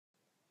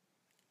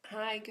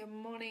Hi, good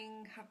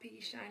morning,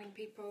 happy shining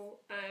people.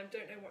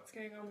 Don't know what's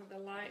going on with the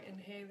light in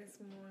here this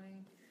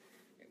morning.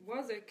 It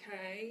was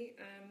okay.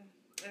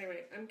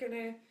 Anyway, I'm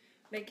gonna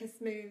make a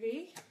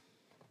smoothie.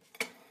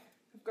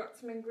 I've got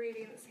some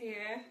ingredients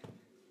here: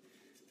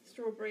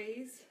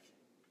 strawberries,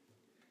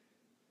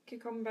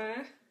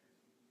 cucumber,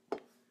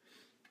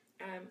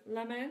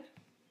 lemon,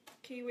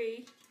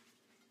 kiwi,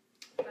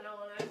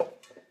 banana.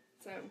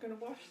 So I'm gonna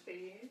wash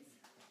these.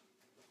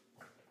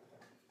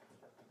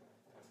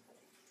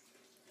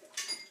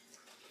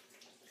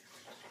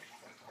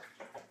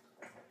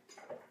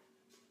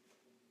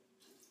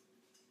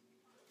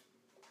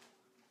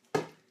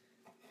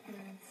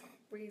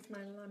 Squeeze my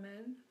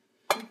lemon.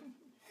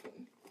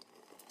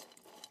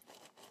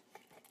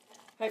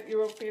 Hope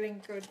you're all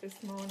feeling good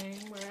this morning,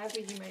 wherever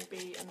you may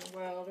be in the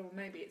world, or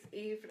maybe it's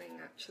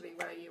evening actually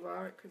where you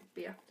are. It could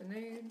be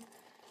afternoon,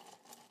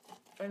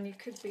 and you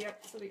could be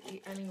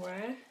absolutely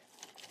anywhere.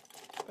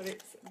 But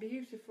it's a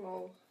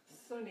beautiful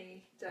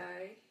sunny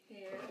day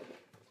here,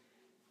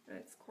 and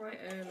it's quite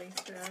early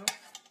still.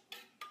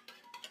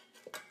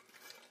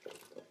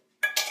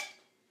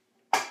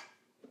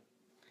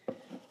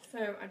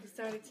 So I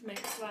decided to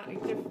make a slightly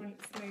different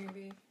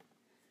smoothie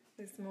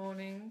this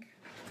morning.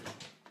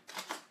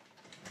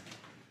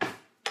 And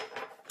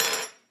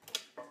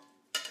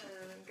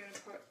I'm going to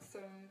put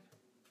some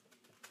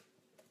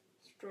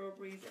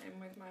strawberries in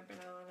with my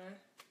banana.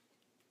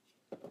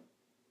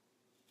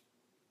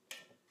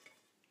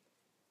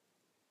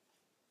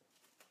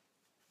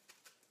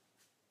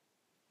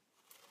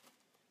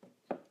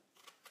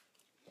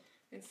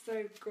 It's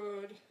so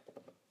good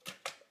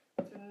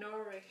to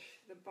nourish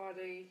the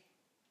body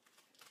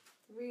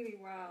really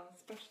well,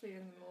 especially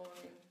in the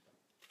morning.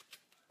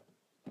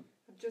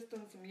 I've just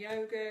done some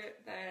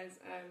yogurt. There's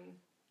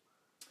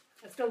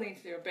I still need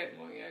to do a bit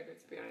more yoga,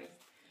 to be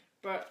honest,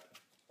 but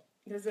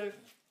there's a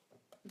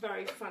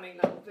very funny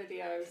little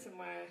video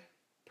somewhere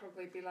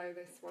probably below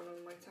this one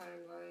on my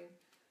timeline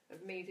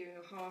of me doing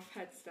a half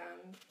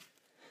headstand.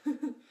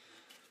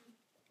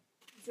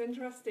 It's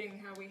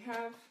interesting how we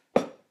have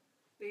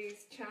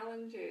these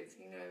challenges,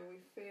 you know, we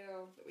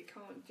feel that we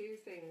can't do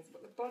things,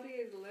 but the body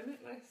is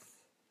limitless.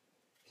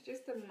 It's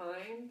just the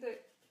mind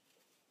that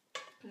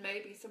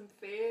maybe some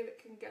fear that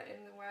can get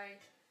in the way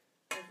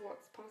of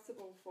what's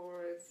possible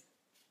for us.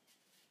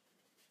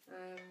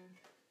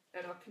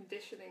 And our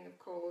conditioning, of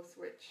course,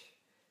 which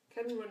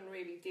can run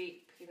really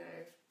deep, you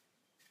know.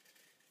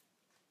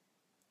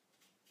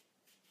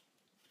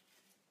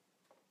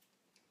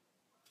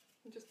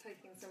 I'm just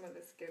taking some of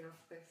the skin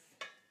off this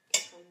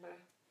cucumber.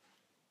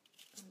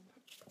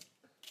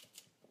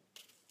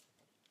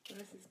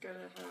 This is going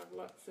to have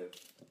lots of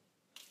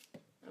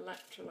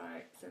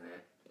electrolytes in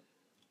it,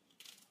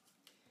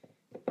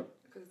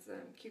 because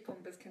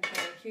cucumbers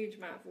contain a huge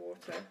amount of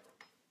water.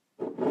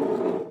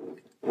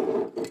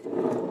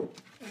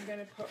 I'm going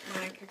to put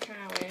my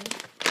cacao in.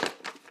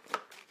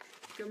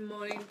 Good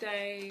morning,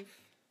 Dave.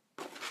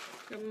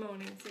 Good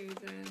morning,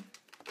 Susan.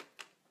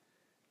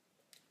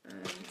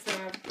 So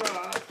I've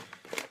got,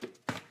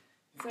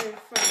 so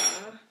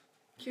far,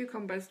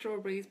 cucumber,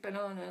 strawberries,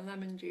 banana,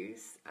 lemon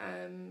juice,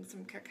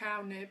 some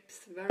cacao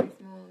nibs, a very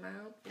small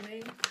amount for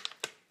me.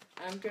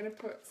 I'm going to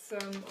put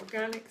some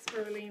organic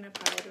spirulina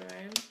powder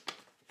in,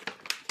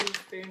 a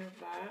teaspoon of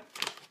that.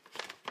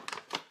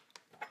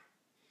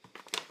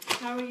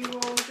 How are you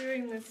all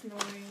doing this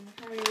morning?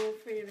 How are you all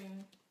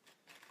feeling?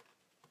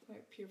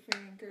 Hope you're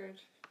feeling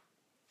good.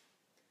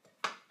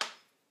 I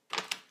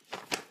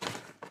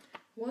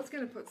was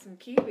going to put some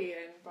kiwi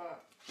in,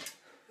 but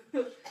I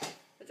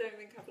don't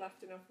think I've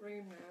left enough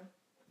room now.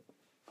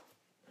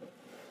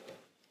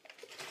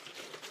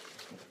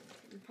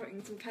 I'm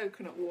putting some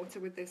coconut water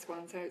with this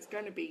one, so it's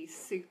going to be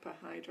super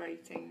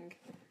hydrating.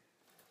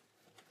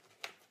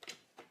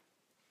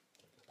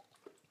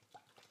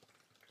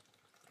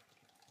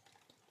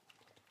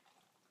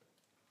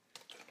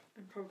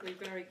 I'm probably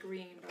very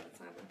green by the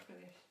time I'm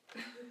finished.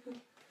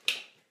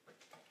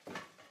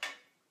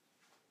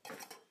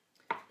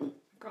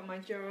 I've got my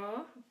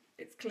jar,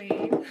 it's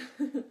clean.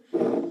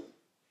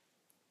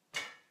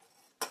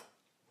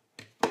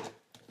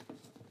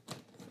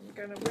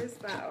 I'm going to whiz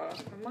that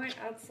off. I might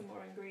add some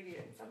more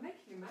ingredients. I'm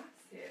making a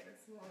mess here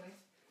this morning.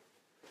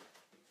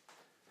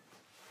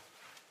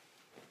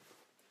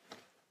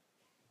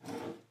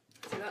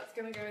 So that's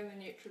going to go in the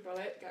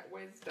NutriBullet, get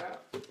whizzed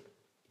up.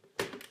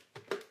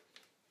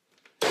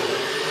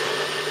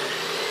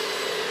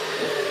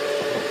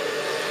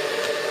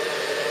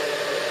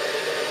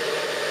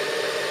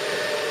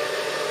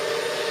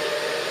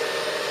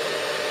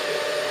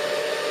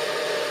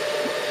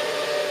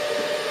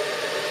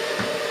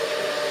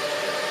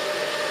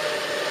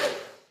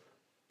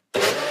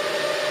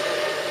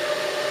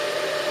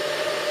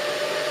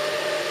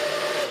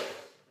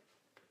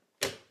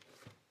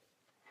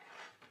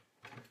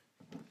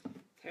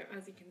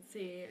 As you can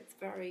see, it's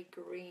very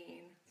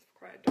green. It's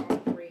quite a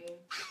dark green.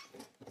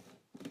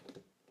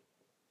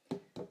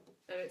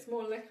 And it's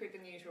more liquid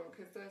than usual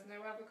because there's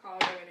no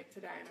avocado in it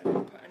today and I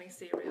didn't put any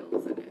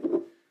cereals in it.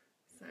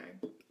 So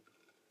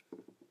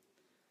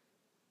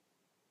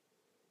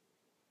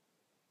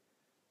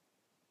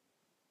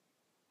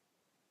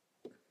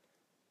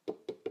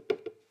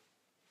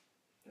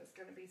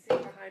going to be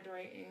super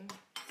hydrating.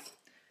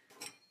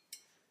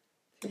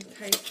 Do a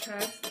taste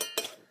test.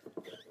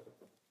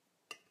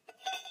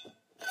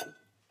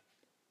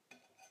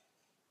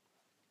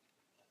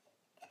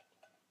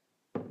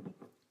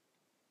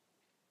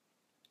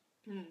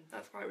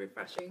 That's quite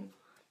refreshing.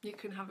 You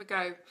can have a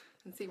go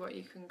and see what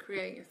you can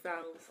create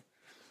yourselves.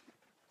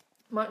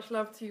 Much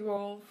love to you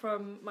all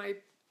from my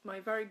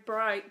very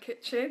bright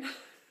kitchen.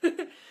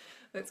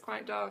 It's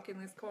quite dark in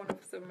this corner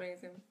for some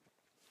reason.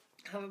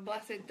 Have a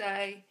blessed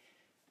day.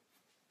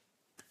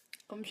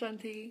 Om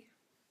Shanti.